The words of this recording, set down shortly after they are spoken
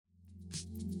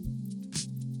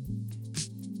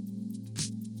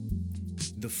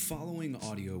The following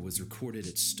audio was recorded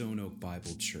at Stone Oak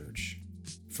Bible Church.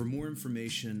 For more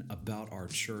information about our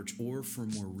church or for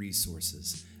more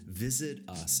resources, visit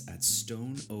us at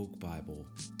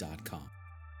stoneoakbible.com.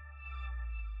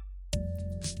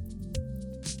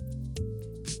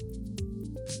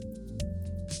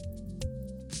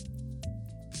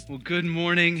 Well, good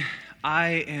morning. I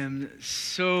am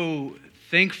so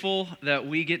thankful that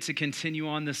we get to continue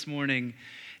on this morning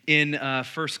in 1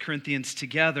 Corinthians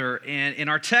together. And in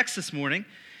our text this morning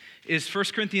is 1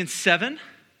 Corinthians 7, and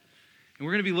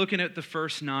we're going to be looking at the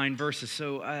first 9 verses.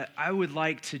 So I would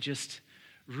like to just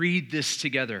read this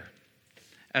together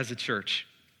as a church.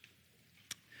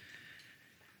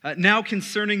 Now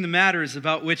concerning the matters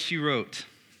about which you wrote,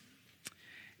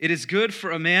 it is good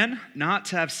for a man not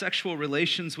to have sexual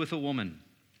relations with a woman.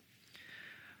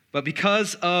 But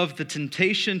because of the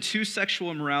temptation to sexual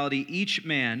immorality, each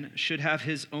man should have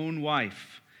his own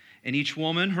wife, and each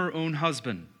woman her own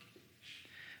husband.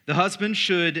 The husband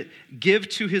should give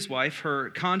to his wife her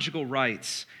conjugal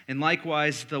rights, and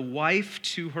likewise the wife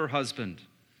to her husband.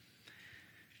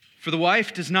 For the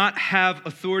wife does not have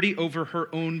authority over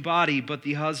her own body, but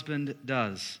the husband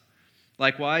does.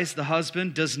 Likewise, the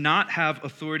husband does not have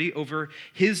authority over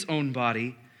his own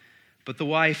body, but the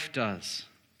wife does.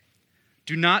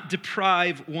 Do not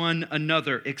deprive one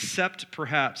another, except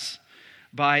perhaps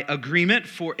by agreement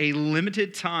for a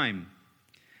limited time,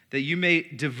 that you may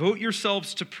devote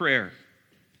yourselves to prayer.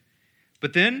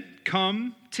 But then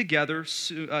come together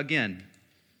again,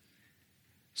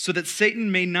 so that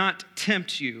Satan may not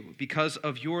tempt you because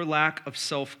of your lack of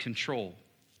self-control.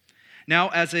 Now,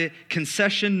 as a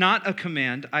concession, not a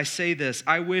command, I say this: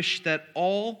 I wish that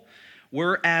all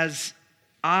were as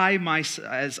I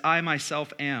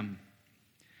myself am.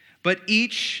 But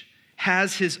each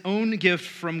has his own gift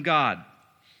from God,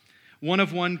 one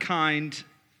of one kind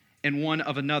and one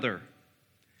of another.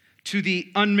 To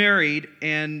the unmarried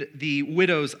and the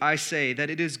widows I say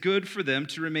that it is good for them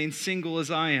to remain single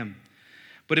as I am.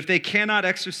 But if they cannot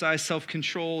exercise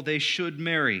self-control, they should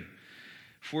marry.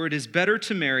 For it is better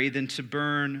to marry than to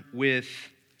burn with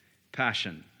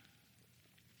passion.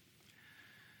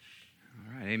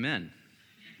 All right, amen.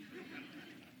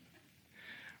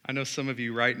 I know some of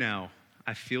you right now,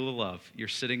 I feel the love. You're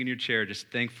sitting in your chair just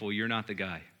thankful you're not the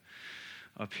guy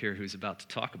up here who's about to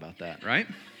talk about that, right?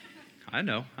 I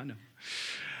know.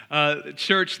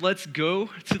 Church, let's go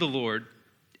to the Lord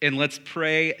and let's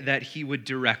pray that he would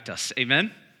direct us.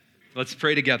 Amen? Let's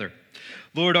pray together.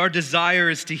 Lord, our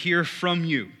desire is to hear from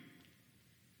you.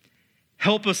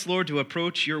 Help us, Lord, to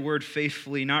approach your word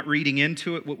faithfully, not reading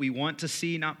into it what we want to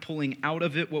see, not pulling out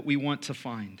of it what we want to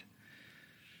find.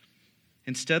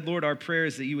 Instead, Lord, our prayer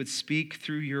is that you would speak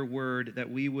through your word,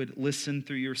 that we would listen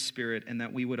through your spirit, and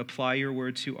that we would apply your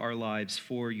word to our lives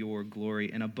for your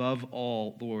glory. And above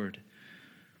all, Lord,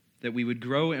 that we would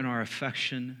grow in our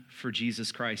affection for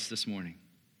Jesus Christ this morning.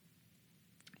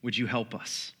 Would you help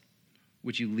us?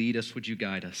 Would you lead us? Would you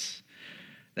guide us?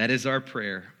 That is our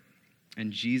prayer.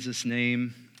 In Jesus'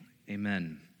 name,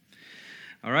 amen.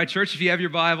 All right, church, if you have your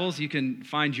Bibles, you can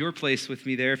find your place with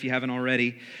me there if you haven't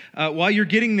already. While you're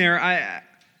getting there, I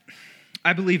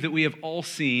believe that we have all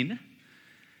seen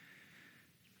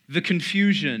the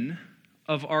confusion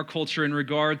of our culture in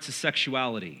regard to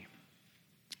sexuality.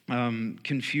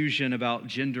 Confusion about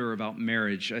gender, about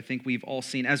marriage. I think we've all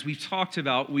seen, as we've talked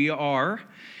about, we are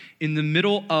in the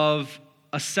middle of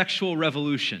a sexual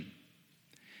revolution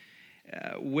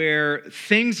where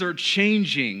things are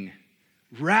changing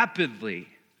rapidly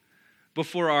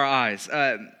before our eyes.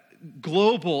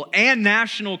 Global and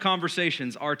national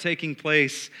conversations are taking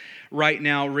place right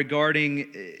now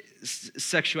regarding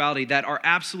sexuality that are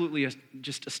absolutely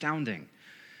just astounding.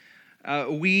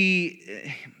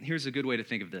 Here's a good way to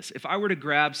think of this. If I were to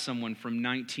grab someone from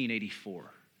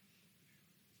 1984,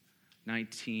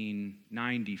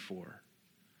 1994,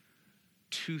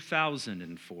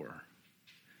 2004,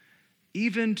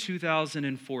 even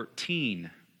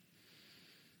 2014,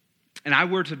 and I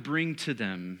were to bring to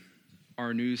them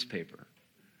our newspaper,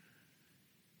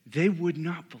 they would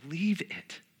not believe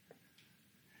it.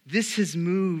 This has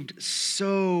moved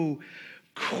so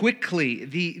quickly.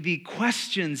 The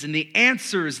questions and the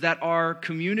answers that our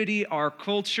community, our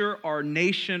culture, our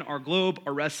nation, our globe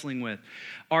are wrestling with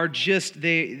are just,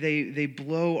 they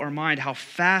blow our mind how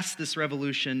fast this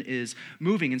revolution is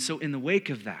moving. And so in the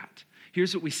wake of that,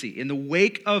 here's what we see. In the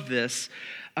wake of this,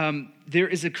 there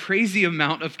is a crazy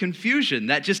amount of confusion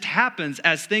that just happens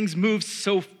as things move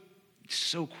so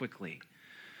quickly.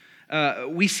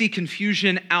 We see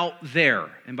confusion out there.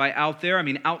 And by out there, I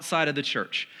mean outside of the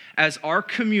church. As our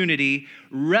community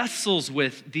wrestles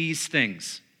with these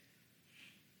things.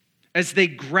 as they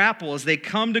grapple, as they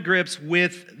come to grips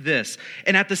with this.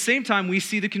 And at the same time, we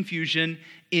see the confusion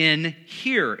in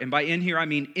here. And by in here, I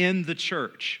mean in the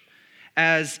church.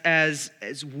 As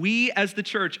we as the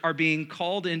church are being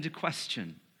called into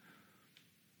question.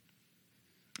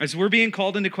 As we're being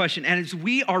called into question, and as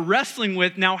we are wrestling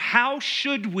with, now how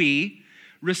should we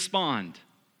respond?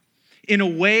 In a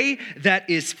way that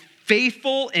is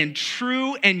faithful and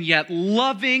true and yet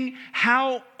loving,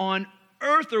 how on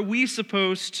earth are we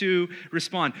supposed to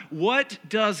respond? What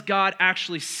does God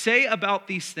actually say about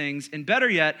these things? And better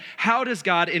yet, how does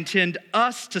God intend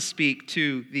us to speak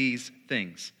to these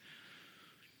things?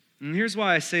 And here's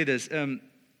why I say this.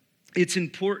 It's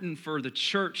important for the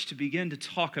church to begin to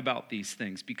talk about these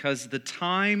things because the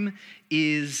time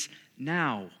is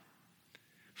now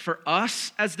for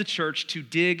us as the church to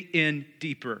dig in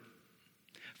deeper.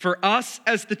 For us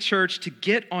as the church to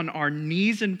get on our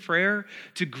knees in prayer,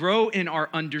 to grow in our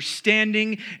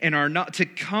understanding and to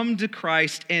come to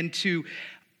Christ and to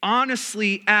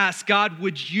honestly ask, God,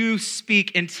 would you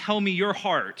speak and tell me your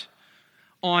heart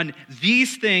on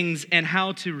these things and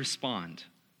how to respond?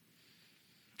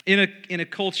 In a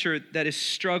culture that is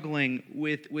struggling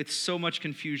with so much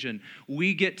confusion,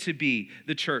 we get to be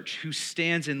the church who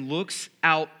stands and looks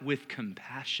out with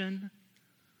compassion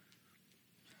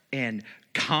and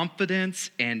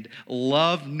confidence and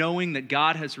love, knowing that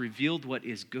God has revealed what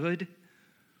is good,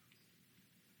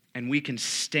 and we can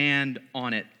stand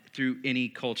on it through any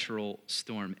cultural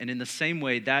storm. And in the same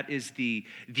way, that is the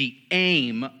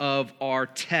aim of our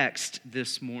text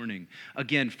this morning.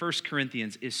 Again, 1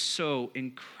 Corinthians is so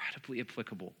incredibly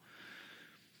applicable.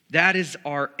 That is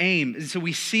our aim. And so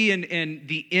we see in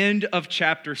the end of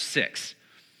chapter 6,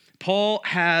 Paul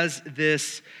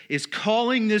is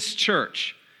calling this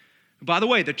church. By the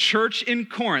way, the church in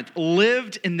Corinth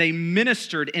lived and they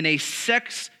ministered in a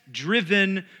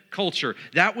sex-driven culture.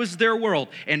 That was their world.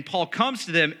 And Paul comes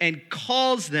to them and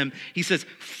calls them, he says,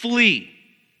 flee.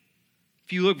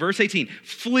 If you look, verse 18,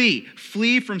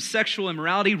 flee from sexual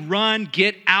immorality, run,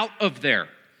 get out of there.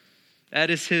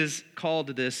 That is his call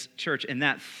to this church. And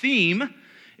that theme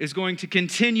is going to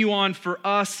continue on for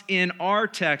us in our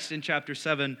text in chapter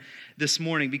 7 this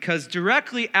morning, because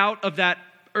directly out of that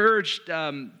urge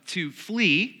to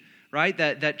flee, right,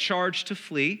 that charge to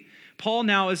flee, Paul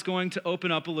now is going to open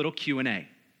up a little Q&A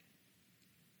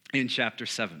in chapter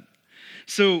 7.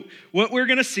 So what we're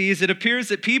going to see is it appears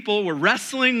that people were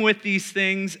wrestling with these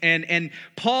things, and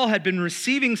Paul had been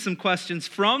receiving some questions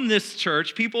from this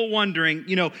church, people wondering,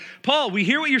 Paul, we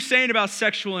hear what you're saying about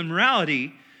sexual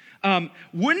immorality.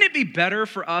 Wouldn't it be better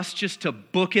for us just to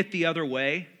book it the other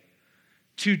way?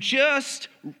 To just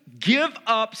give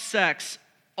up sex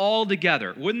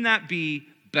altogether? Wouldn't that be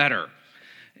better?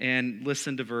 And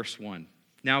listen to verse 1.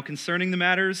 Now, concerning the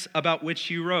matters about which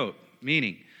you wrote,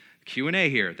 meaning Q&A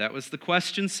here. That was the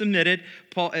question submitted.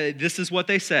 Paul, this is what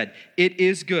they said. It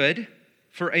is good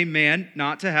for a man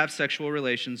not to have sexual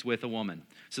relations with a woman.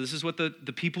 So this is what the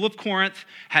people of Corinth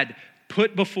had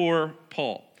put before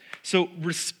Paul. So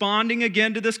responding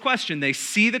again to this question, they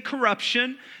see the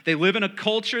corruption. They live in a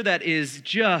culture that is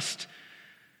just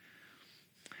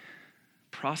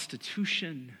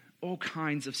prostitution, all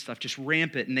kinds of stuff, just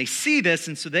rampant. And they see this,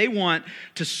 and so they want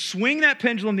to swing that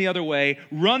pendulum the other way,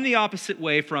 run the opposite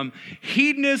way from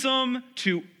hedonism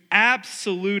to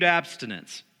absolute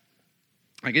abstinence.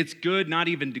 Like it's good not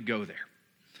even to go there,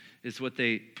 is what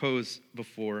they pose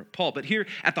before Paul. But here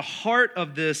at the heart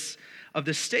of this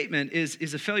statement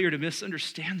is a failure to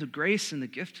misunderstand the grace and the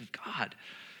gift of God.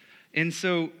 And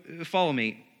so follow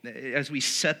me as we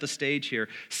set the stage here.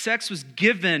 Sex was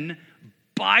given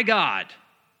by God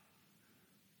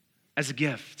as a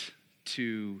gift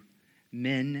to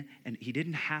men, and he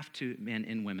didn't have to, men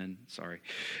and women, sorry.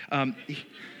 Got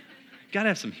to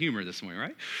have some humor this morning,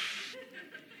 right?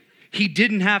 He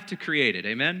didn't have to create it,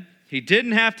 amen? He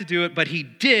didn't have to do it, but he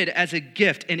did as a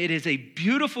gift, and it is a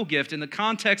beautiful gift in the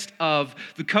context of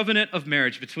the covenant of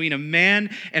marriage between a man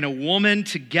and a woman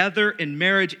together in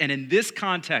marriage, and in this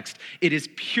context, it is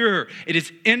pure, it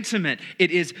is intimate,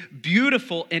 it is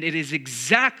beautiful, and it is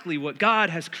exactly what God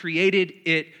has created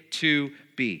it to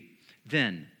be.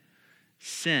 Then,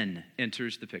 sin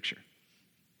enters the picture.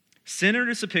 Sin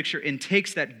enters the picture and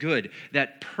takes that good,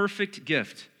 that perfect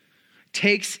gift,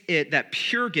 takes it, that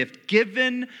pure gift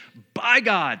given by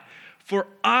God for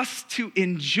us to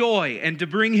enjoy and to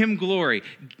bring him glory,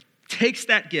 takes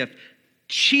that gift,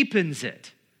 cheapens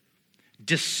it,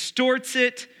 distorts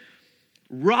it,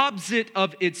 robs it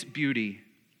of its beauty,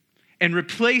 and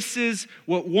replaces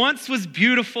what once was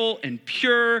beautiful and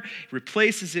pure,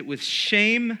 replaces it with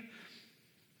shame,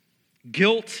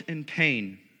 guilt, and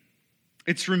pain.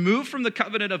 It's removed from the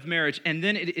covenant of marriage, and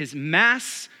then it is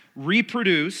mass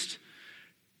reproduced,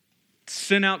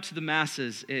 sent out to the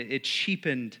masses. It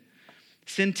cheapened.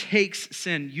 Sin takes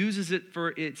sin, uses it for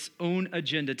its own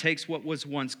agenda, takes what was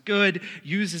once good,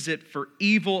 uses it for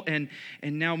evil, and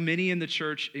now many in the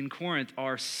church in Corinth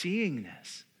are seeing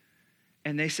this.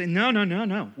 And they say, no,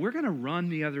 we're going to run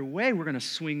the other way. We're going to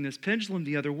swing this pendulum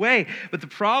the other way. But the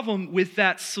problem with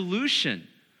that solution,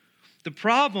 the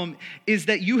problem is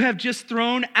that you have just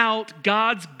thrown out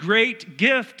God's great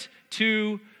gift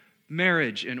to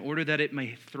marriage in order that it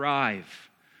may thrive.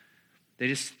 They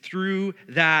just threw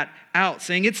that out,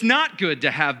 saying it's not good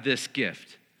to have this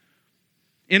gift.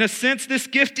 In a sense, this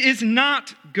gift is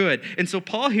not good. And so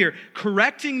Paul here,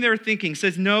 correcting their thinking,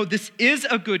 says, no, this is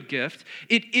a good gift.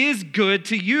 It is good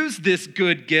to use this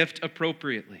good gift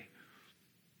appropriately.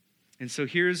 And so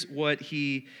here's what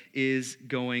he is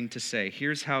going to say.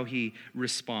 Here's how he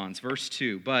responds. Verse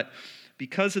 2, but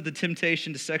because of the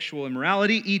temptation to sexual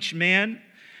immorality, each man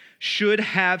should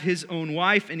have his own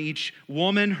wife and each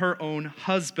woman her own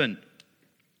husband.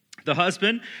 The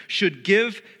husband should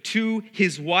give to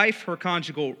his wife her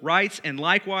conjugal rights, and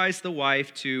likewise the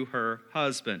wife to her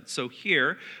husband. So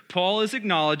here, Paul is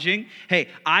acknowledging, hey,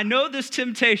 I know this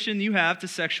temptation you have to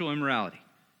sexual immorality.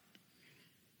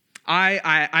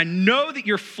 I know that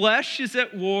your flesh is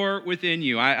at war within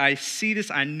you. I see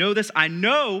this. I know this. I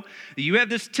know that you have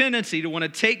this tendency to want to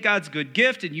take God's good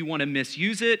gift and you want to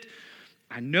misuse it.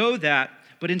 I know that.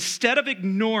 But instead of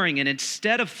ignoring and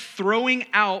instead of throwing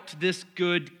out this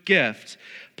good gift,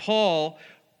 Paul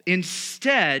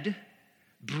instead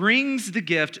brings the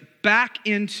gift back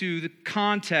into the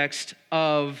context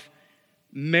of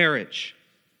marriage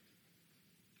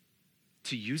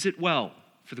to use it well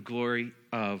for the glory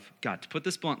of God. To put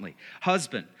this bluntly,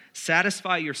 husband,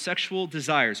 satisfy your sexual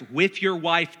desires with your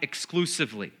wife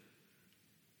exclusively.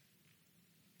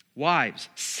 Wives,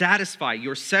 satisfy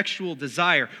your sexual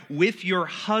desire with your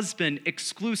husband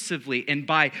exclusively. And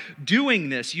by doing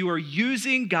this, you are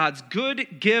using God's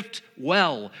good gift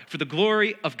well for the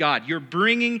glory of God. You're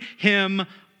bringing him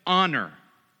honor.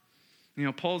 You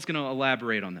know, Paul's going to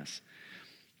elaborate on this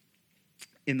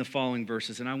in the following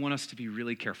verses, and I want us to be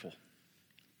really careful.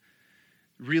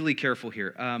 Really careful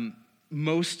here.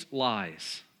 Most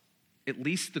lies, at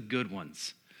least the good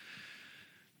ones,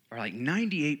 are like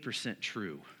 98%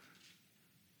 true.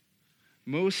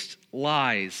 Most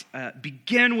lies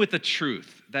begin with a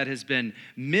truth that has been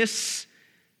misused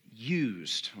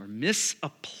or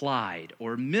misapplied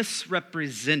or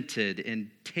misrepresented and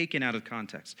taken out of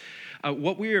context.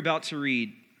 What we are about to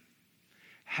read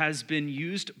has been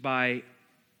used by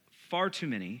far too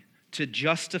many to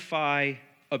justify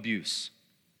abuse.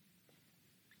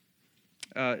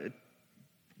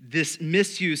 This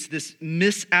misuse, this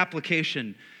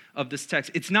misapplication of this text,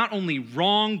 it's not only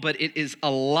wrong, but it is a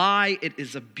lie, it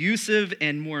is abusive,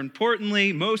 and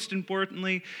most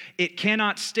importantly, it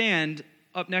cannot stand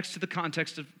up next to the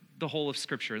context of the whole of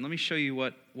Scripture. And let me show you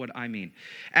what I mean.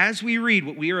 As we read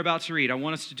what we are about to read, I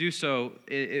want us to do so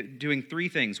doing three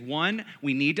things. One,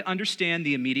 we need to understand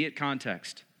the immediate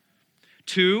context.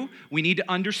 Two, we need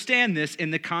to understand this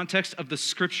in the context of the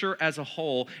Scripture as a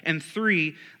whole. And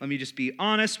three, let me just be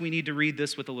honest, we need to read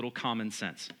this with a little common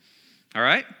sense. All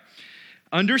right?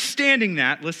 Understanding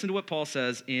that, listen to what Paul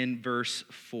says in verse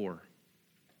 4.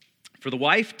 For the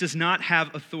wife does not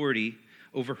have authority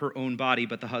over her own body,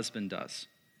 but the husband does.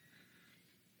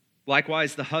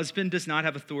 Likewise, the husband does not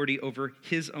have authority over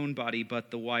his own body,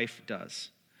 but the wife does.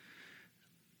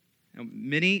 Now,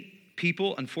 many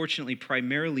people, unfortunately,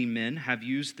 primarily men, have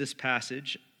used this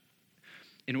passage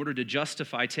in order to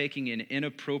justify taking an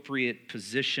inappropriate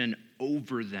position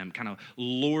over them, kind of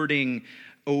lording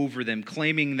over them,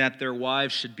 claiming that their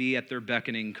wives should be at their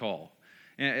beckoning call.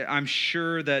 I'm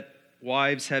sure that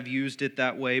wives have used it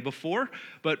that way before,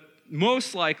 but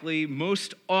most likely,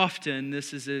 most often,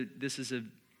 this is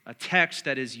a text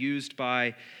that is used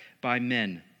by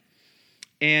men.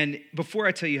 And before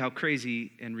I tell you how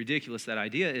crazy and ridiculous that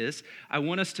idea is, I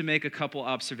want us to make a couple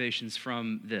observations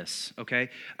from this, okay?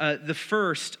 The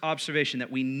first observation that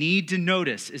we need to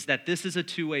notice is that this is a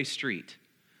two-way street.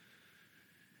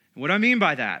 What I mean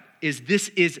by that is this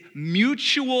is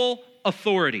mutual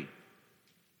authority.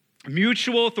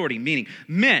 Mutual authority, meaning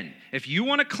men, if you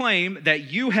want to claim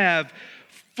that you have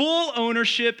full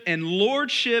ownership and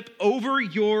lordship over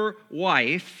your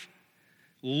wife,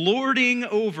 lording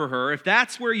over her, if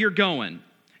that's where you're going,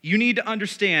 you need to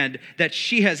understand that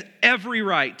she has every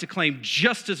right to claim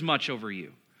just as much over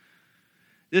you.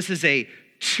 This is a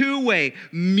two-way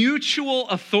mutual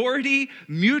authority,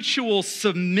 mutual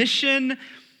submission,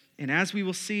 And as we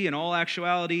will see, in all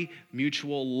actuality,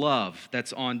 mutual love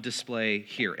that's on display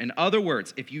here. In other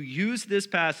words, if you use this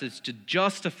passage to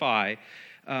justify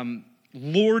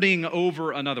lording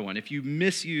over another one, if you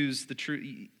misuse the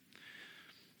truth,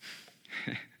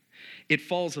 it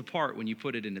falls apart when you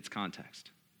put it in its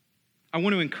context. I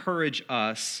want to encourage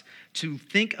us to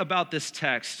think about this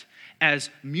text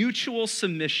as mutual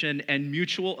submission and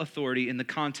mutual authority in the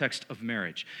context of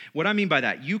marriage. What I mean by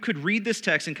that, you could read this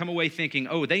text and come away thinking,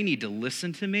 oh, they need to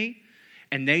listen to me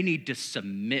and they need to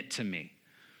submit to me.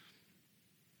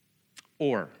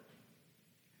 Or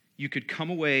you could come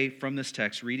away from this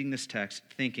text, reading this text,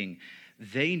 thinking,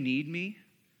 they need me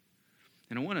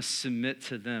and I want to submit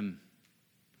to them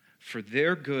for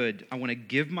their good. I want to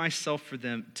give myself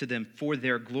to them for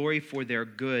their glory, for their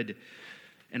good,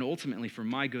 and ultimately for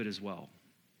my good as well.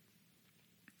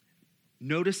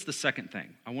 Notice the second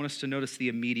thing. I want us to notice the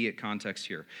immediate context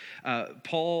here.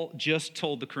 Paul just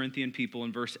told the Corinthian people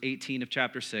in verse 18 of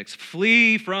chapter 6,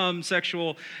 flee from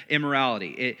sexual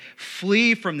immorality.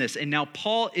 Flee from this. And now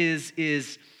Paul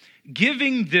is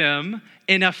giving them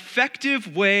an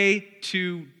effective way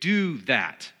to do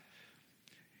that.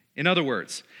 In other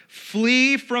words,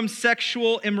 flee from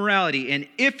sexual immorality. And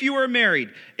if you are married,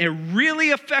 a really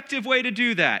effective way to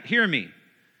do that, hear me,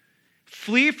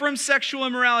 flee from sexual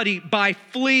immorality by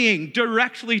fleeing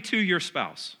directly to your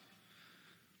spouse.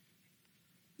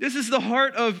 This is the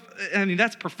heart of,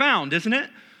 that's profound, isn't it?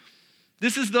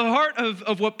 This is the heart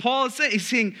of what Paul is saying. He's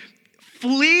saying,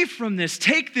 flee from this.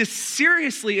 Take this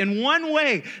seriously. And one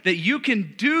way that you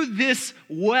can do this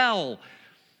well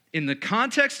in the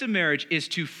context of marriage is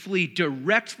to flee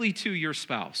directly to your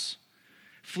spouse.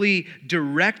 Flee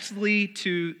directly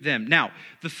to them. Now,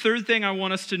 the third thing I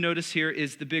want us to notice here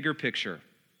is the bigger picture.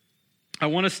 I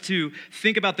want us to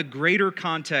think about the greater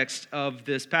context of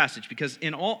this passage, because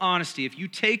in all honesty, if you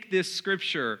take this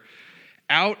scripture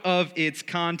out of its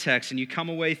context and you come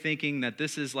away thinking that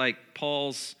this is like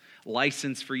Paul's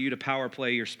license for you to power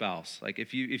play your spouse, like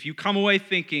if you come away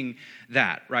thinking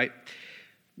that, right?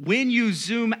 When you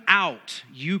zoom out,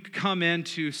 you come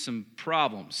into some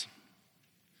problems.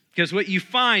 Because what you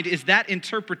find is that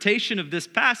interpretation of this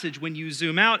passage, when you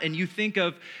zoom out and you think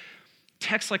of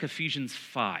texts like Ephesians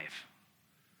 5,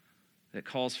 that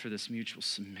calls for this mutual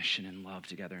submission and love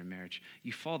together in marriage,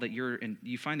 you find that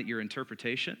your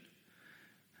interpretation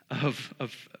of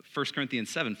 1 Corinthians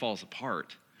 7 falls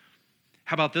apart.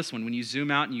 How about this one? When you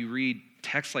zoom out and you read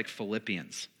texts like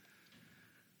Philippians,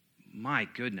 my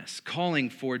goodness, calling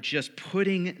for just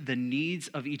putting the needs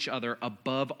of each other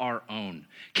above our own,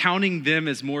 counting them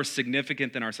as more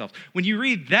significant than ourselves. When you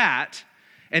read that,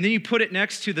 and then you put it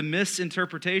next to the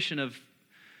misinterpretation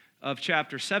of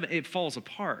chapter 7, it falls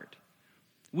apart.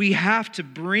 We have to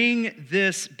bring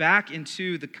this back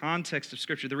into the context of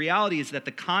Scripture. The reality is that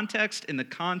the context and the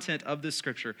content of this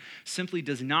Scripture simply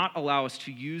does not allow us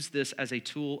to use this as a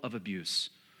tool of abuse.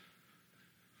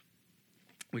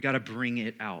 We got to bring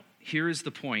it out. Here is the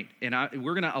point, and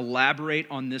we're going to elaborate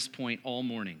on this point all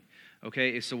morning.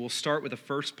 Okay, so we'll start with the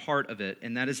first part of it,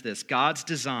 and that is this. God's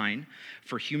design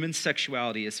for human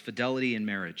sexuality is fidelity in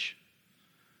marriage.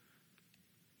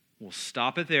 We'll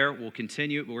stop it there. We'll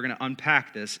continue, but we're going to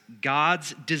unpack this.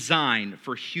 God's design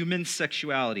for human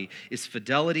sexuality is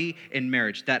fidelity in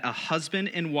marriage, that a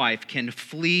husband and wife can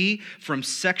flee from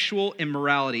sexual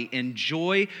immorality,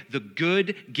 enjoy the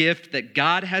good gift that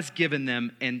God has given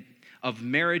them and of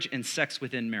marriage and sex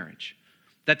within marriage,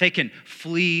 that they can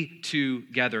flee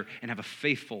together and have a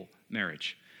faithful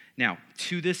marriage. Now,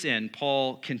 to this end,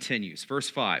 Paul continues. Verse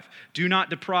 5, do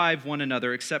not deprive one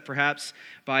another except perhaps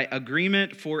by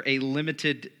agreement for a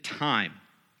limited time,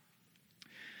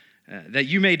 that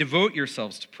you may devote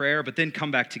yourselves to prayer, but then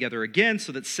come back together again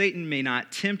so that Satan may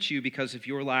not tempt you because of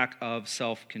your lack of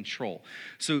self-control.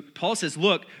 So Paul says,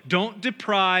 look, don't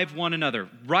deprive one another.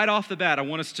 Right off the bat, I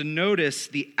want us to notice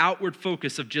the outward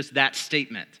focus of just that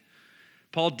statement.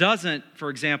 Paul doesn't, for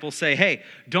example, say, hey,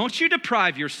 don't you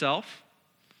deprive yourself.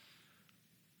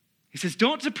 He says,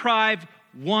 don't deprive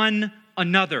one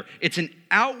another. It's an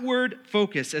outward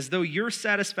focus, as though your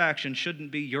satisfaction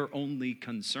shouldn't be your only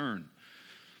concern.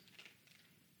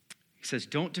 He says,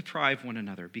 don't deprive one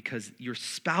another, because your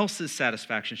spouse's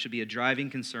satisfaction should be a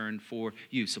driving concern for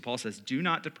you. So Paul says, do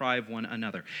not deprive one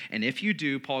another. And if you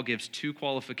do, Paul gives two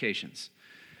qualifications.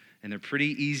 And they're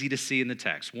pretty easy to see in the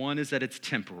text. One is that it's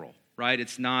temporal, right?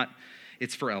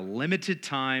 It's for a limited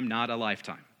time, not a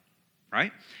lifetime,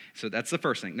 right? So that's the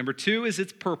first thing. Number two is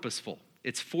it's purposeful.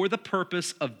 It's for the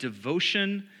purpose of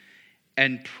devotion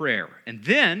and prayer. And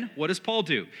then, what does Paul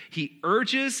do? He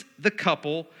urges the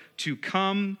couple to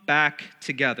come back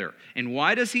together. And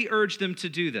why does he urge them to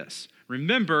do this?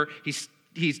 Remember,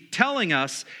 he's telling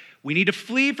us we need to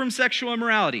flee from sexual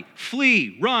immorality.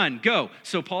 Flee, run, go.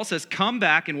 So Paul says, come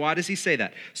back. And why does he say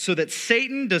that? So that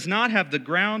Satan does not have the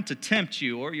ground to tempt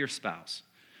you or your spouse.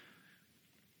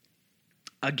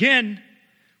 Again,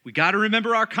 we got to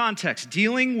remember our context.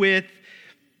 Dealing with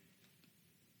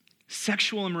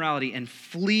sexual immorality and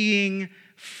fleeing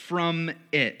from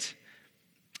it.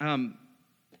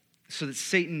 So that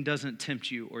Satan doesn't tempt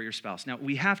you or your spouse. Now,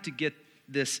 we have to get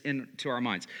this into our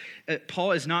minds.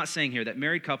 Paul is not saying here that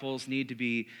married couples need to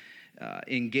be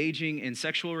engaging in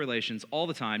sexual relations all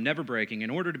the time, never breaking, in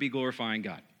order to be glorifying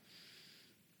God.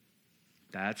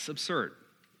 That's absurd.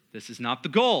 This is not the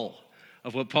goal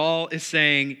of what Paul is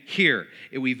saying here.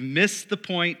 We've missed the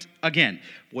point again.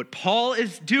 What Paul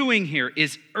is doing here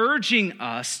is urging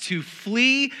us to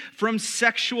flee from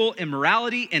sexual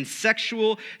immorality and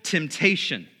sexual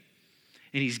temptation.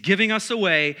 And he's giving us a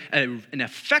way, an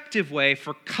effective way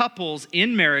for couples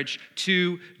in marriage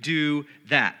to do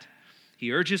that.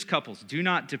 He urges couples, do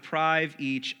not deprive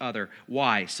each other.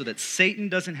 Why? So that Satan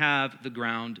doesn't have the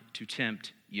ground to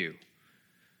tempt you.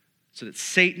 So that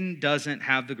Satan doesn't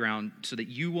have the ground, so that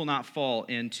you will not fall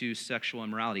into sexual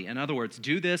immorality. In other words,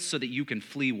 do this so that you can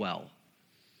flee well.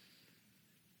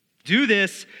 Do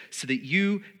this so that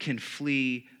you can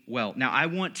flee well. Now, I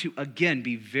want to, again,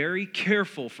 be very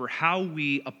careful for how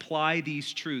we apply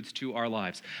these truths to our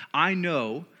lives. I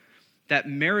know that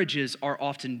marriages are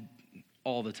often,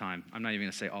 all the time, I'm not even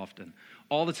going to say often,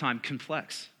 all the time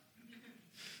complex.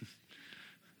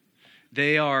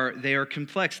 They are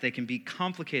complex. They can be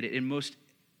complicated. In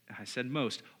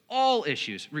all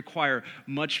issues require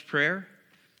much prayer,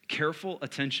 careful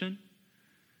attention.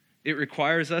 It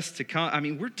requires us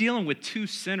to we're dealing with two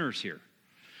sinners here.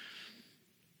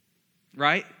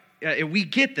 Right? We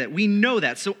get that. We know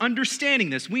that. So understanding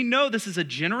this, we know this is a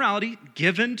generality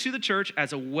given to the church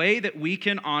as a way that we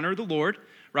can honor the Lord,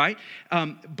 right?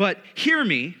 But hear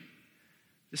me,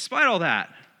 despite all that,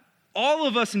 all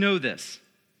of us know this.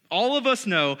 All of us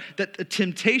know that the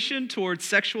temptation towards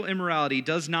sexual immorality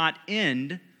does not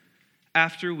end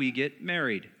after we get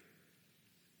married.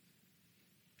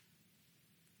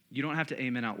 You don't have to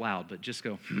amen out loud, but just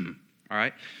go, all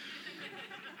right?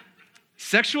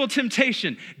 Sexual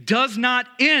temptation does not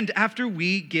end after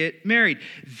we get married.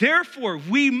 Therefore,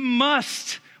 we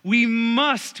must be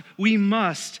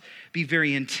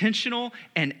very intentional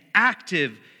and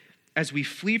active as we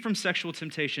flee from sexual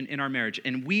temptation in our marriage.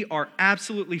 And we are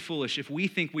absolutely foolish if we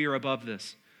think we are above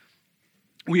this.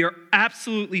 We are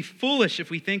absolutely foolish if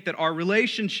we think that our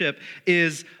relationship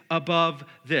is above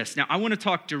this. Now, I want to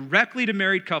talk directly to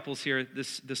married couples here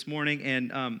this morning,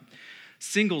 and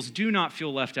singles, do not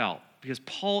feel left out, because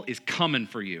Paul is coming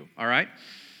for you, all right?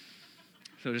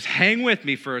 So just hang with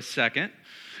me for a second.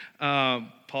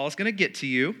 Paul's going to get to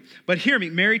you. But hear me,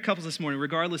 married couples this morning,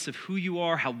 regardless of who you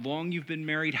are, how long you've been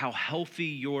married, how healthy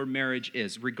your marriage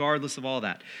is, regardless of all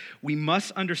that, we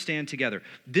must understand together,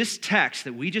 this text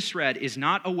that we just read is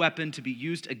not a weapon to be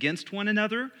used against one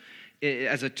another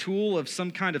as a tool of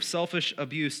some kind of selfish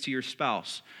abuse to your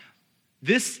spouse.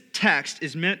 This text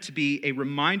is meant to be a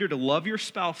reminder to love your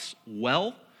spouse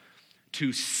well,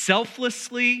 to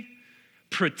selflessly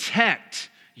protect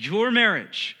your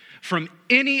marriage from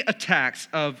any attacks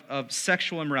of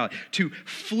sexual immorality, to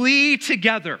flee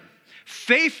together,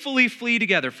 faithfully flee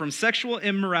together from sexual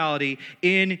immorality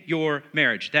in your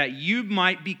marriage, that you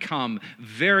might become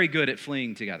very good at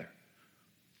fleeing together.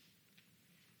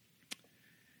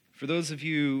 For those of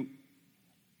you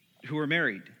who are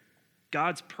married,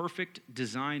 God's perfect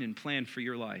design and plan for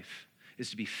your life is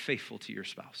to be faithful to your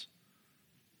spouse.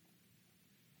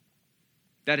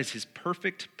 That is his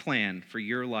perfect plan for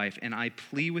your life, and I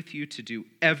plead with you to do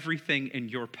everything in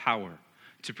your power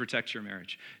to protect your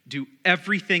marriage. Do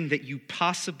everything that you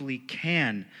possibly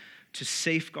can to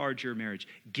safeguard your marriage.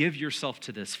 Give yourself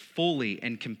to this fully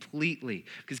and completely,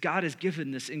 because God has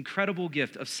given this incredible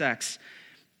gift of sex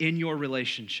in your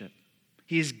relationship.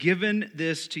 He has given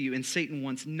this to you, and Satan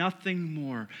wants nothing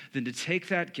more than to take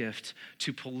that gift,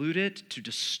 to pollute it, to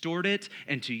distort it,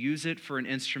 and to use it for an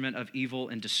instrument of evil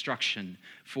and destruction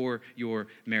for your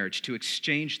marriage, to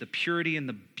exchange the purity and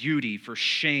the beauty for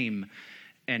shame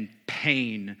and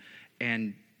pain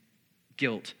and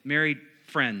guilt. Married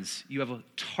friends, you have a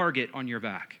target on your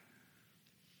back.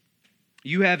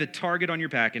 You have a target on your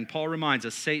back, and Paul reminds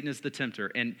us Satan is the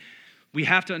tempter, and we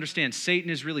have to understand Satan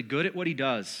is really good at what he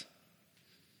does.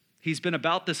 He's been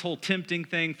about this whole tempting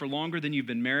thing for longer than you've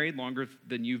been married, longer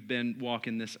than you've been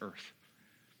walking this earth.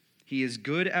 He is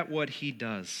good at what he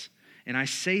does. And I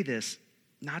say this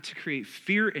not to create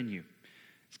fear in you.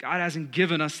 God hasn't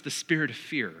given us the spirit of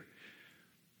fear.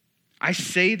 I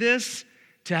say this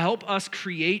to help us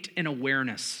create an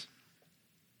awareness.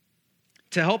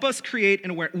 To help us create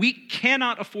an awareness. We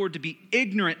cannot afford to be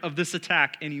ignorant of this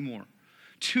attack anymore.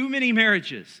 Too many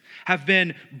marriages have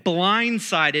been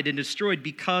blindsided and destroyed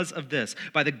because of this.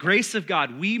 By the grace of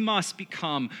God, we must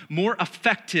become more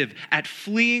effective at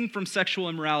fleeing from sexual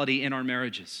immorality in our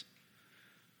marriages.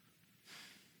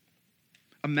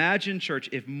 Imagine, church,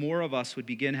 if more of us would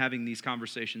begin having these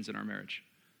conversations in our marriage.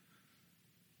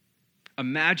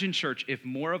 Imagine, church, if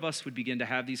more of us would begin to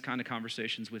have these kind of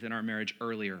conversations within our marriage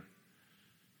earlier.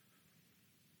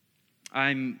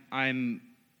 I'm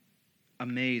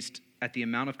amazed at the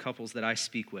amount of couples that I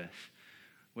speak with,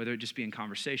 whether it just be in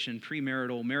conversation,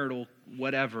 premarital, marital,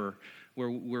 whatever,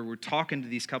 where we're talking to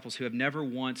these couples who have never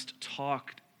once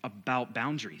talked about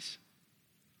boundaries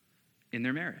in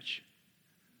their marriage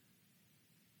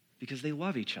because they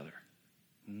love each other.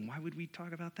 Why would we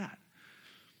talk about that?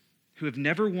 Who have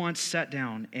never once sat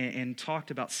down and talked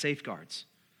about safeguards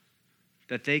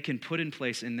that they can put in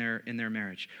place in their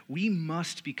marriage. We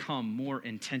must become more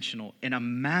intentional, and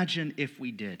imagine if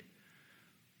we did.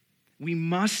 We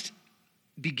must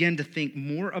begin to think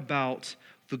more about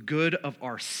the good of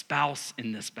our spouse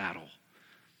in this battle.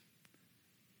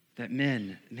 That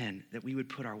men, that we would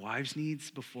put our wives'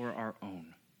 needs before our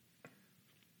own.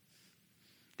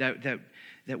 That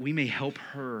we may help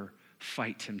her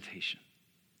fight temptation.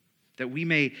 That we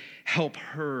may help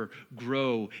her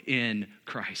grow in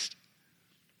Christ.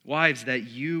 Wives, that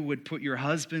you would put your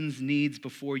husband's needs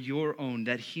before your own,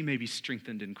 that he may be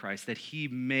strengthened in Christ, that he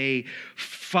may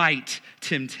fight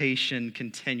temptation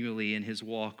continually in his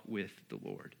walk with the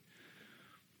Lord.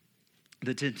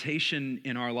 The temptation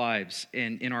in our lives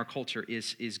and in our culture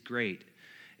is great.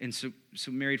 And so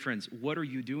married friends, what are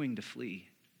you doing to flee?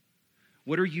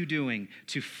 What are you doing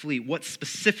to flee? What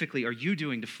specifically are you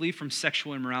doing to flee from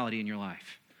sexual immorality in your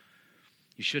life?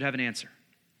 You should have an answer,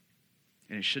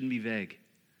 and it shouldn't be vague.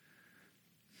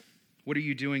 What are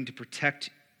you doing to protect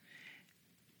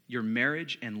your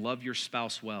marriage and love your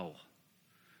spouse well?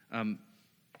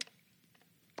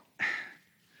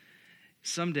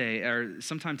 Someday, or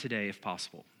sometime today, if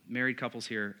possible, married couples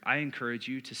here, I encourage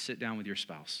you to sit down with your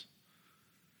spouse.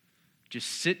 Just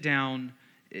sit down.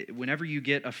 Whenever you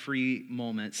get a free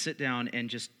moment, sit down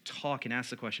and just talk and ask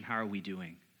the question, how are we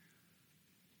doing?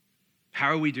 How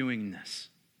are we doing in this?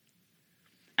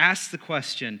 Ask the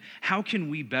question, how can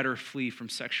we better flee from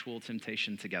sexual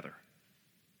temptation together?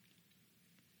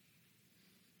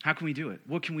 How can we do it?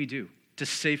 What can we do to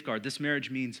safeguard? This marriage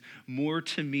means more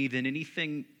to me than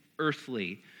anything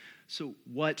earthly. So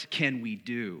what can we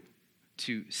do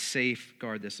to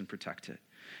safeguard this and protect it?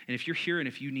 And if you're here and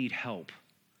if you need help,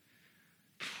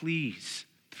 please,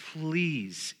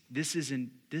 this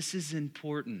is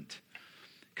important.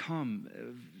 Come,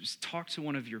 talk to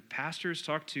one of your pastors,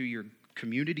 talk to your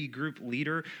community group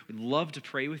leader. We'd love to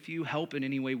pray with you, help in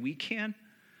any way we can,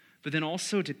 but then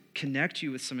also to connect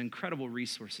you with some incredible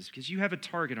resources because you have a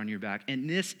target on your back, and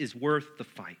this is worth the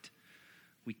fight.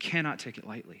 We cannot take it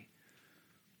lightly.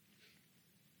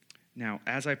 Now,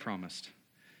 as I promised,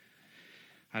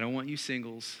 I don't want you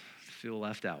singles to feel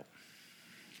left out.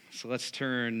 So let's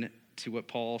turn to what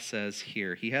Paul says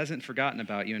here. He hasn't forgotten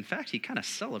about you. In fact, he kind of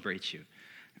celebrates you.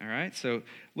 All right, so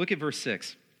look at verse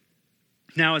 6.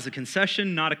 Now, as a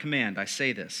concession, not a command, I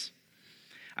say this.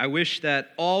 I wish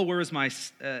that all were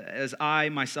as I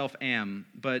myself am,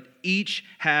 but each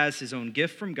has his own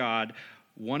gift from God,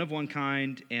 one of one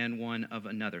kind and one of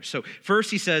another. So first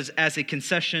he says, as a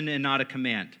concession and not a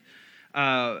command.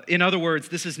 In other words,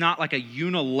 this is not like a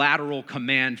unilateral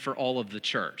command for all of the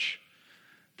church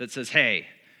that says, hey,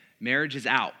 marriage is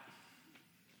out.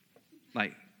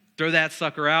 Like, throw that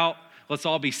sucker out. Let's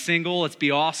all be single. Let's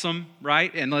be awesome,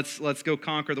 right? And let's go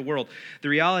conquer the world. The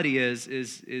reality is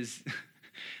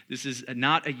this is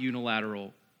not a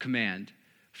unilateral command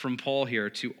from Paul here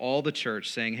to all the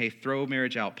church saying, hey, throw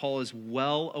marriage out. Paul is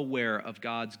well aware of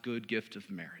God's good gift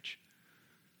of marriage.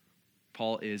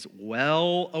 Paul is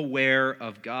well aware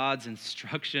of God's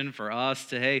instruction for us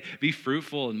to, hey, be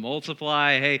fruitful and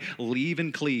multiply, hey, leave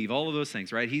and cleave, all of those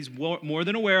things, right? He's more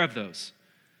than aware of those.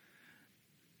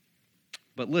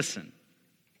 But listen,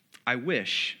 I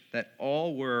wish that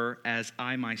all were as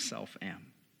I myself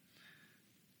am.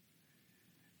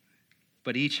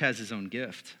 But each has his own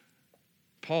gift.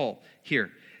 Paul,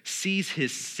 here, sees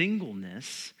his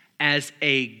singleness as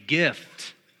a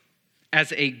gift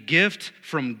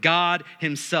from God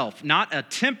himself. Not a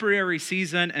temporary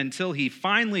season until he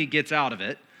finally gets out of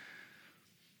it,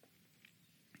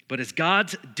 but as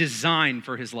God's design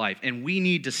for his life. And we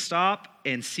need to stop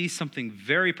and see something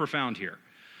very profound here.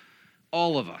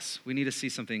 All of us, we need to see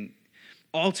something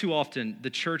All too often, the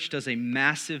church does a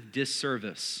massive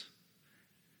disservice,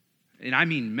 and I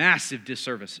mean massive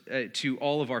disservice, to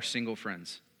all of our single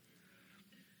friends.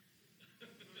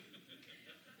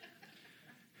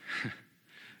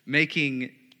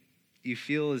 Making you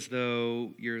feel as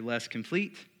though you're less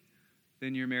complete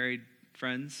than your married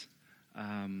friends.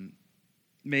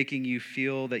 Making you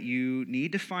feel that you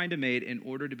need to find a mate in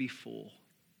order to be full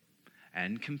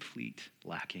and complete,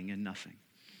 lacking in nothing.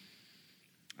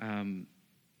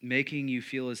 Making you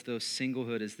feel as though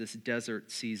singlehood is this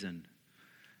desert season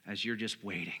as you're just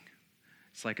waiting.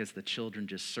 It's like as the children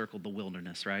just circled the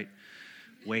wilderness, right?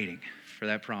 Waiting for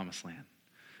that promised land.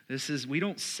 We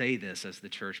don't say this as the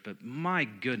church, but my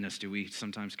goodness, do we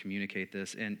sometimes communicate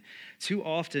this. And too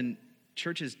often,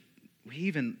 churches, we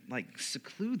even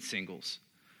seclude singles.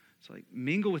 It's like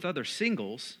mingle with other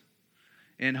singles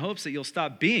in hopes that you'll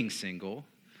stop being single,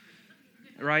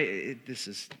 right? This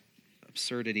is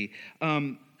absurdity.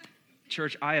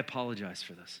 Church, I apologize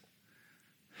for this.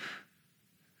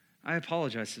 I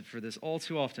apologize for this all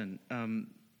too often.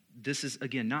 This is,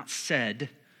 again, not said,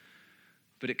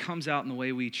 but it comes out in the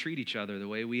way we treat each other, the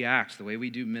way we act, the way we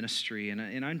do ministry.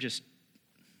 And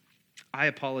I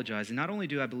apologize. And not only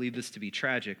do I believe this to be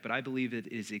tragic, but I believe it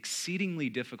is exceedingly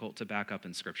difficult to back up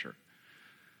in Scripture.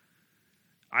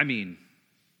 I mean,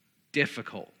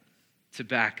 difficult to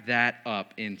back that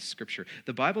up in Scripture.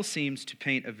 The Bible seems to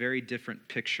paint a very different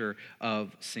picture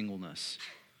of singleness.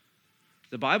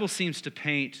 The Bible seems to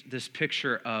paint this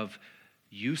picture of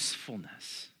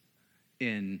usefulness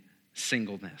in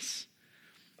singleness,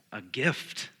 a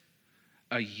gift,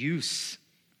 a use.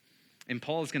 And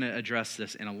Paul is going to address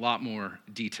this in a lot more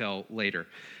detail later.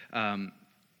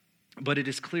 But it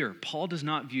is clear, Paul does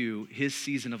not view his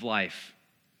season of life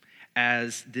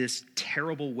as this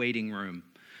terrible waiting room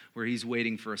where he's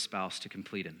waiting for a spouse to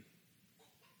complete him.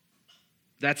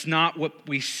 That's not what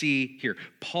we see here.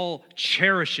 Paul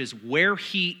cherishes where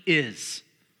he is.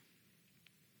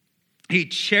 He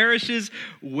cherishes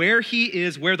where he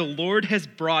is, where the Lord has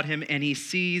brought him, and he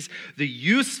sees the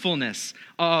usefulness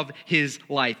of his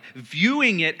life,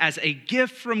 viewing it as a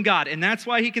gift from God. And that's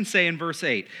why he can say in verse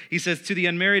 8, he says, to the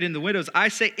unmarried and the widows, I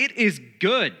say it is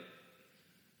good.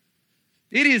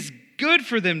 It is good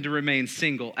for them to remain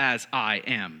single as I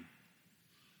am.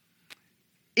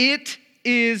 It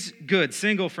is good.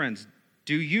 Single friends,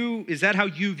 is that how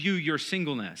you view your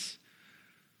singleness?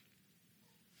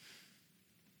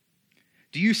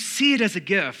 Do you see it as a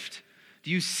gift?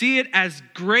 Do you see it as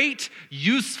great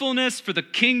usefulness for the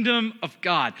kingdom of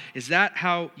God? Is that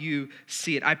how you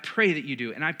see it? I pray that you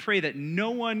do. And I pray that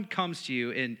no one comes to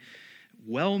you and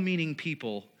well-meaning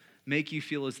people make you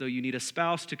feel as though you need a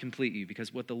spouse to complete you,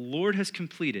 because what the Lord has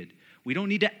completed, we don't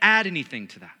need to add anything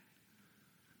to that.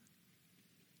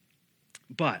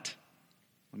 But,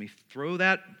 let me throw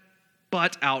that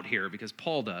but out here because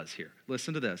Paul does here.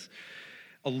 Listen to this.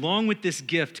 Along with this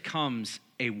gift comes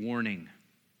a warning,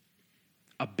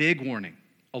 a big warning.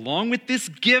 Along with this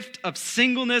gift of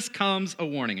singleness comes a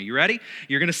warning. Are you ready?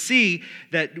 You're going to see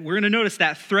that we're going to notice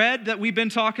that thread that we've been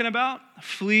talking about.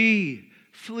 Flee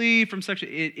from sexual.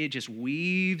 It just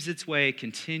weaves its way,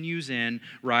 continues in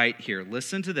right here.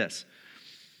 Listen to this.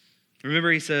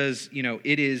 Remember, he says,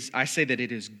 I say that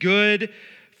it is good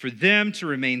for them to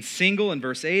remain single in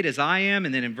verse 8 as I am,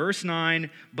 and then in verse 9,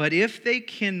 but if they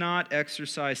cannot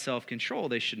exercise self-control,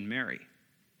 they shouldn't marry.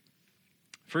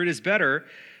 For it is better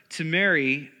to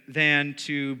marry than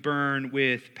to burn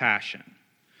with passion.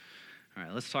 All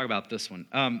right, let's talk about this one.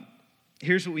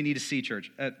 Here's what we need to see,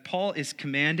 church. Paul is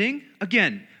commanding,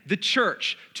 again, the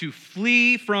church to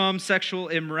flee from sexual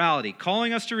immorality,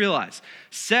 calling us to realize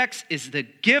sex is the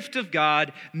gift of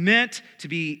God meant to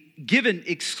be given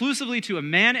exclusively to a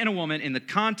man and a woman in the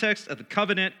context of the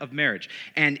covenant of marriage.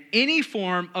 And any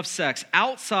form of sex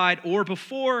outside or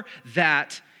before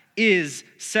that is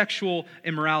sexual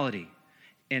immorality.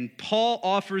 And Paul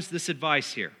offers this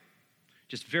advice here.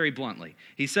 Just very bluntly.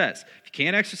 He says, if you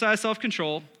can't exercise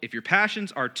self-control, if your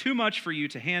passions are too much for you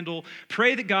to handle,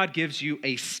 pray that God gives you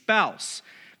a spouse.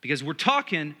 Because we're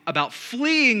talking about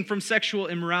fleeing from sexual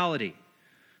immorality.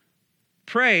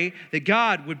 Pray that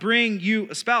God would bring you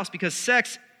a spouse, because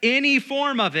sex, any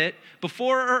form of it,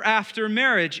 before or after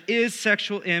marriage, is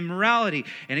sexual immorality.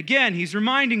 And again, he's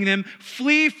reminding them,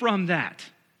 flee from that.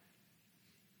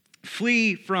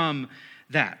 Flee from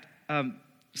that.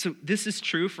 So this is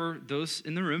true for those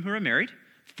in the room who are married.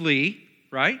 Flee,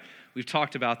 right? We've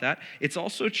talked about that. It's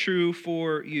also true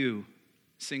for you,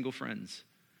 single friends.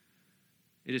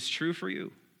 It is true for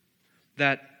you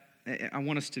that I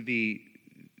want us to be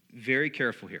very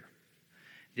careful here.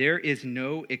 There is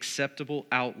no acceptable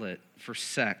outlet for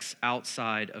sex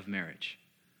outside of marriage.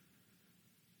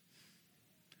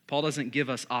 Paul doesn't give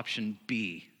us option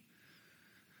B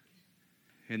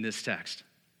in this text.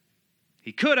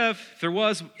 He could have.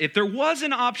 If there was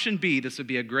an option B, this would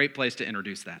be a great place to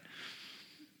introduce that.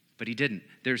 But he didn't.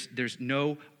 There's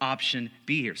no option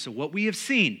B here. So what we have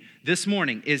seen this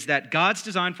morning is that God's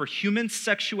design for human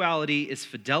sexuality is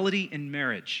fidelity in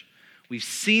marriage. We've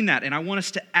seen that, and I want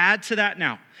us to add to that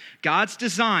now. God's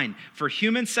design for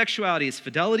human sexuality is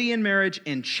fidelity in marriage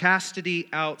and chastity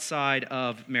outside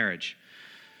of marriage.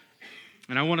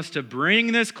 And I want us to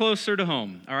bring this closer to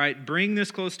home, all right? Bring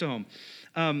this close to home.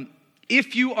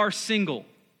 If you are single,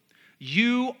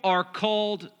 you are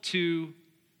called to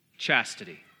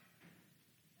chastity.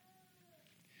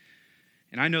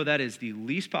 And I know that is the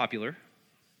least popular,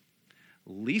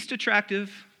 least attractive,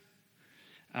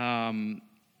 most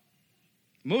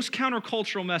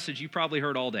countercultural message you probably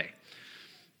heard all day.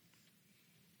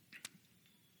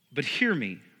 But hear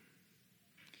me.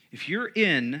 If you're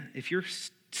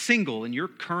single in your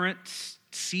current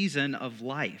season of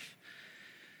life,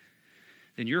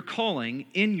 then your calling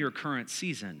in your current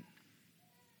season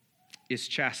is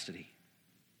chastity.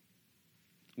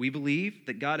 We believe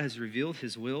that God has revealed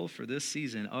his will for this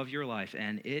season of your life,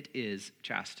 and it is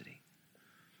chastity.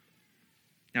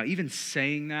 Now, even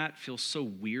saying that feels so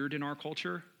weird in our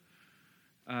culture.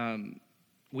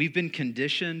 We've been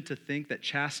conditioned to think that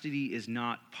chastity is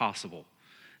not possible,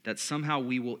 that somehow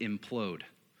we will implode.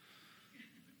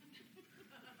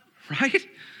 Right?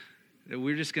 That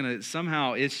we're just going to,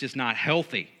 somehow it's just not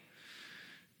healthy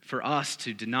for us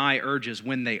to deny urges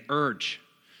when they urge,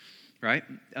 right?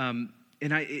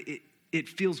 It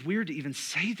feels weird to even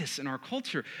say this in our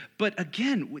culture. But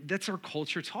again, that's our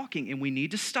culture talking, and we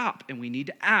need to stop, and we need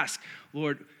to ask,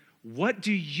 Lord, what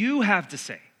do you have to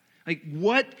say? Like,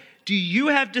 what do you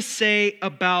have to say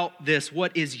about this?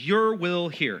 What is your will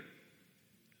here?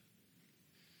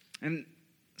 And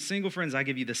single friends, I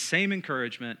give you the same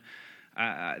encouragement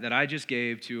that I just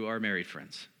gave to our married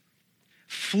friends.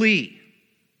 Flee.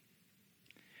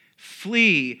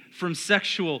 Flee from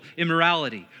sexual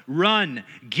immorality. Run.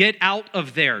 Get out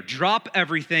of there. Drop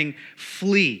everything.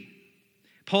 Flee.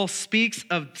 Paul speaks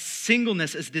of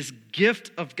singleness as this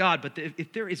gift of God, but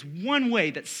if there is one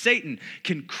way that Satan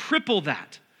can cripple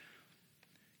that,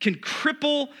 can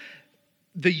cripple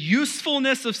the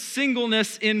usefulness of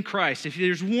singleness in Christ, if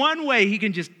there's one way he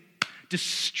can just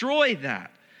destroy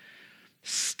that,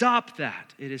 stop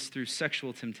that, it is through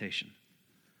sexual temptation.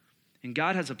 And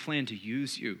God has a plan to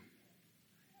use you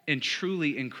in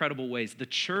truly incredible ways. The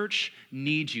church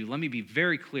needs you. Let me be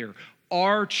very clear.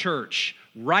 Our church,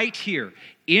 right here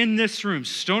in this room,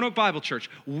 Stone Oak Bible Church,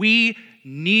 we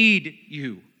need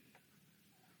you.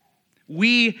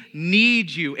 We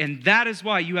need you, and that is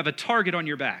why you have a target on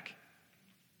your back.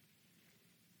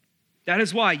 That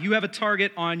is why you have a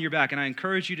target on your back, and I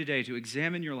encourage you today to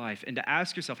examine your life and to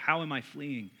ask yourself, how am I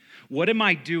fleeing? What am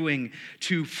I doing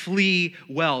to flee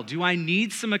well? Do I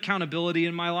need some accountability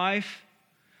in my life?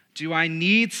 Do I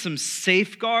need some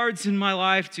safeguards in my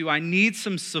life? Do I need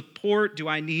some support? Do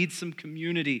I need some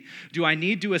community? Do I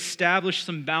need to establish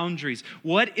some boundaries?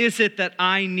 What is it that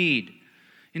I need?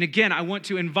 And again, I want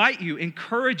to invite you,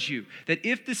 encourage you, that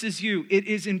if this is you, it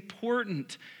is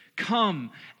important.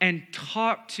 Come and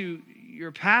talk to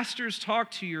your pastors,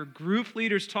 talk to your group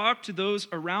leaders, talk to those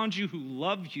around you who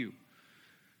love you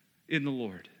in the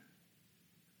Lord.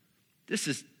 This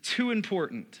is too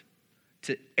important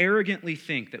to arrogantly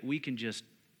think that we can just,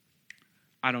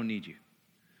 I don't need you.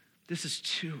 This is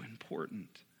too important.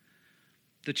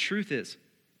 The truth is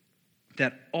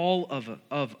that all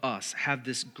of us have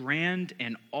this grand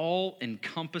and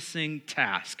all-encompassing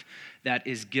task that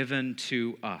is given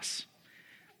to us.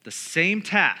 The same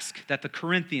task that the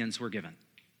Corinthians were given.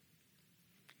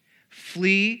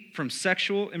 Flee from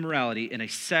sexual immorality in a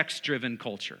sex-driven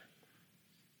culture.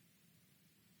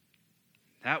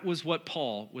 That was what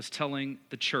Paul was telling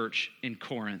the church in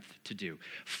Corinth to do.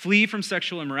 Flee from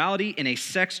sexual immorality in a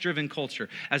sex-driven culture.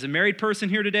 As a married person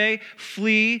here today,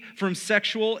 flee from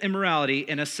sexual immorality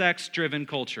in a sex-driven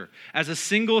culture. As a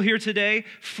single here today,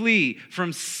 flee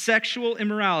from sexual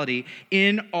immorality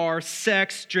in our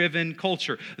sex-driven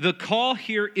culture. The call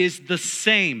here is the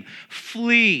same.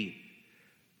 Flee.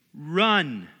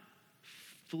 Run.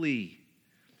 Flee.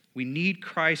 We need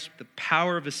Christ, the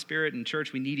power of His Spirit in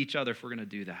church. We need each other if we're going to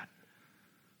do that.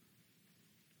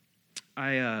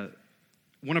 I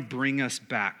want to bring us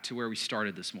back to where we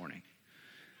started this morning.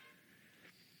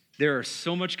 There is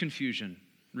so much confusion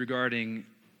regarding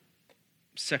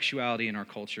sexuality in our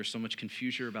culture, so much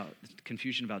confusion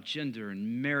about gender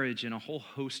and marriage and a whole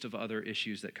host of other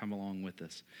issues that come along with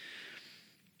this.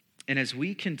 And as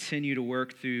we continue to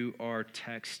work through our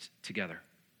text together,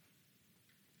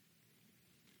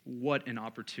 What an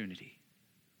opportunity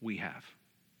we have.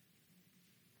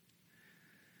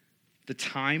 The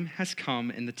time has come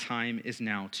and the time is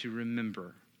now to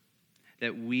remember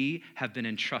that we have been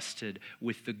entrusted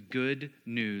with the good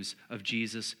news of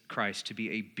Jesus Christ to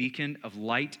be a beacon of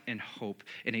light and hope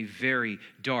in a very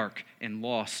dark and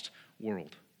lost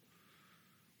world.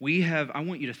 I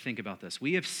want you to think about this.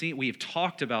 We have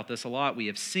talked about this a lot. We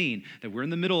have seen that we're in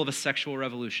the middle of a sexual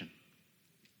revolution.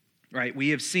 Right? We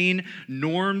have seen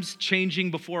norms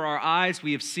changing before our eyes.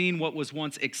 We have seen what was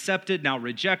once accepted, now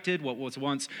rejected. What was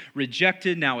once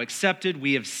rejected, now accepted.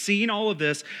 We have seen all of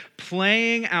this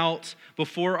playing out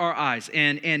before our eyes.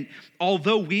 And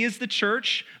although we as the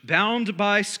church, bound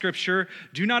by Scripture,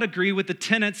 do not agree with the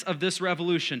tenets of this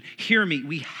revolution, hear me,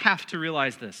 we have to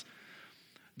realize this.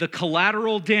 The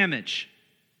collateral damage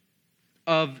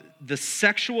of the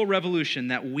sexual revolution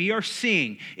that we are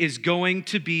seeing is going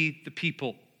to be the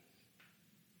people.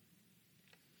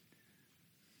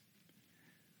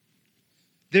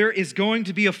 There is going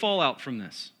to be a fallout from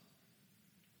this.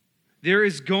 There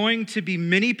is going to be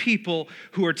many people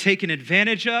who are taken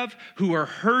advantage of, who are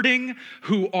hurting,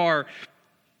 who are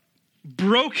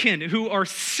broken, who are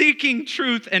seeking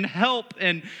truth and help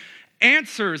and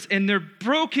answers, and they're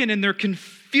broken and they're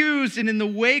confused. And in the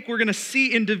wake, we're going to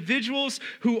see individuals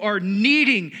who are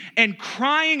needing and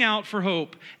crying out for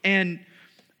hope. And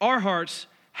our hearts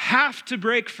have to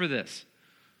break for this.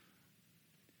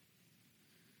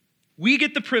 We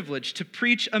get the privilege to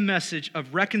preach a message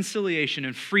of reconciliation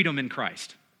and freedom in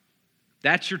Christ.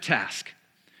 That's your task.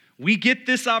 We get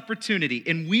this opportunity,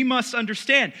 and we must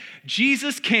understand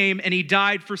Jesus came and he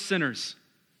died for sinners.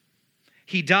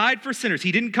 He died for sinners.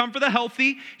 He didn't come for the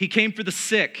healthy, he came for the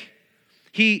sick.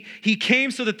 He came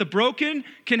so that the broken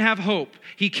can have hope.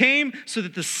 He came so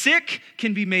that the sick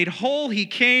can be made whole. He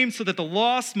came so that the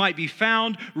lost might be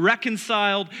found,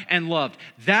 reconciled, and loved.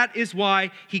 That is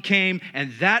why he came,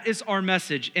 and that is our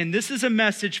message. And this is a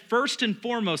message, first and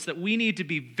foremost, that we need to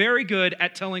be very good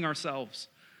at telling ourselves.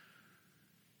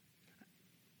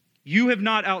 You have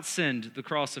not outsinned the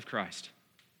cross of Christ.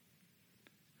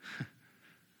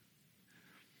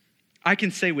 I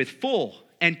can say with full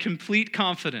and complete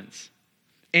confidence,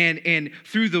 and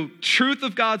through the truth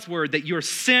of God's word, that your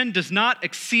sin does not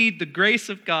exceed the grace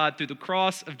of God through the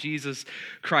cross of Jesus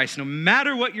Christ. No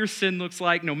matter what your sin looks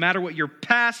like, no matter what your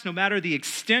past, no matter the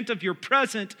extent of your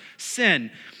present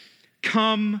sin,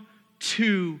 come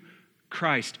to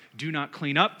Christ. Do not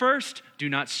clean up first. Do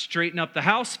not straighten up the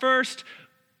house first.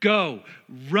 Go,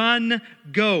 run,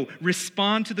 go.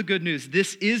 Respond to the good news.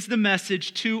 This is the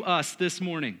message to us this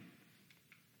morning.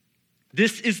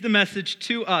 This is the message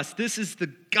to us. This is the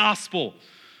gospel.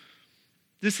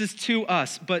 This is to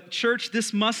us. But church,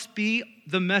 this must be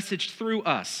the message through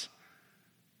us.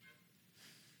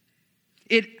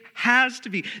 It has to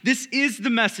be. This is the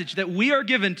message that we are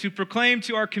given to proclaim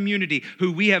to our community,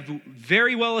 who we have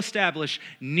very well established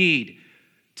need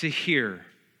to hear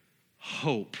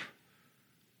hope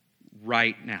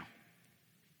right now.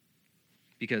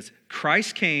 Because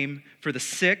Christ came for the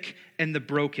sick and the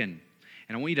broken.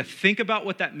 And I want you to think about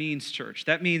what that means, church.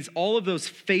 That means all of those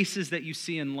faces that you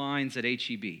see in lines at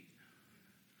HEB.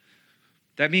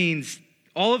 That means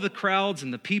all of the crowds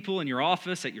and the people in your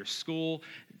office, at your school,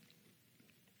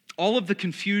 all of the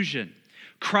confusion.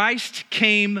 Christ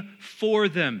came for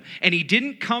them, and he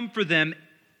didn't come for them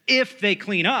if they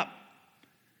clean up.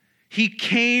 He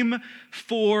came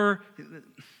for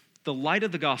the light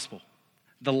of the gospel.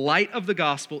 The light of the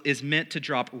gospel is meant to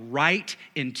drop right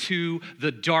into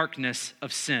the darkness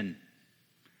of sin.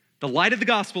 The light of the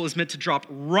gospel is meant to drop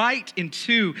right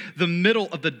into the middle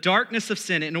of the darkness of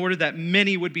sin in order that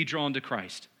many would be drawn to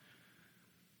Christ.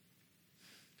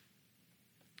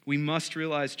 We must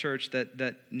realize, church,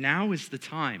 that now is the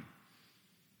time.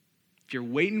 If you're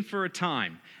waiting for a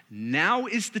time, now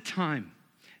is the time.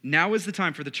 Now is the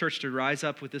time for the church to rise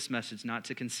up with this message, not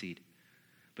to concede,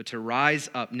 but to rise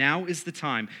up. Now is the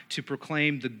time to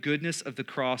proclaim the goodness of the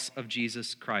cross of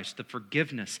Jesus Christ, the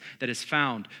forgiveness that is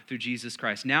found through Jesus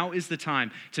Christ. Now is the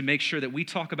time to make sure that we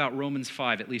talk about Romans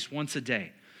 5 at least once a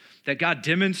day, that God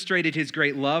demonstrated his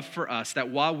great love for us, that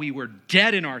while we were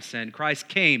dead in our sin, Christ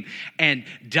came and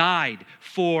died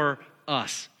for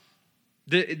us.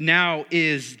 Now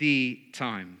is the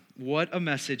time. What a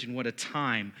message and what a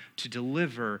time to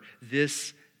deliver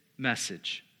this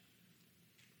message.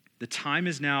 The time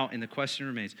is now, and the question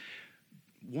remains,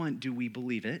 one, do we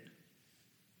believe it?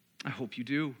 I hope you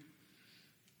do.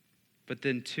 But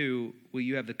then two, will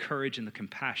you have the courage and the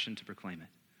compassion to proclaim it?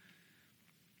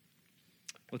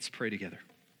 Let's pray together.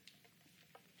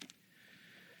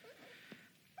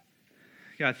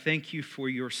 God, thank you for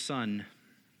your Son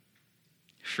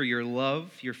for your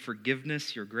love, your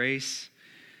forgiveness, your grace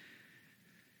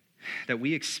that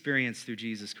we experience through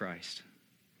Jesus Christ.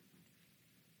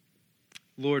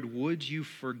 Lord, would you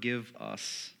forgive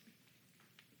us?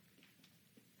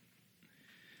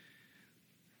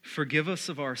 Forgive us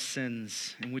of our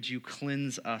sins, and would you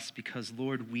cleanse us? Because,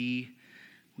 Lord, we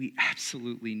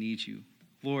absolutely need you.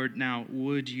 Lord, now,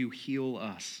 would you heal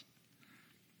us?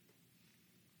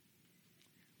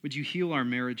 Would you heal our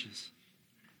marriages?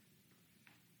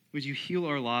 Would you heal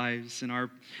our lives and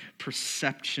our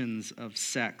perceptions of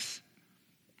sex?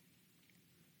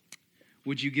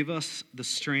 Would you give us the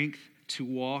strength to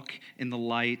walk in the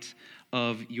light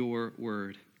of your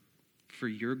word for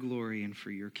your glory and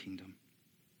for your kingdom?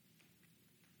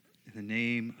 In the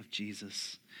name of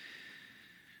Jesus,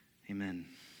 amen.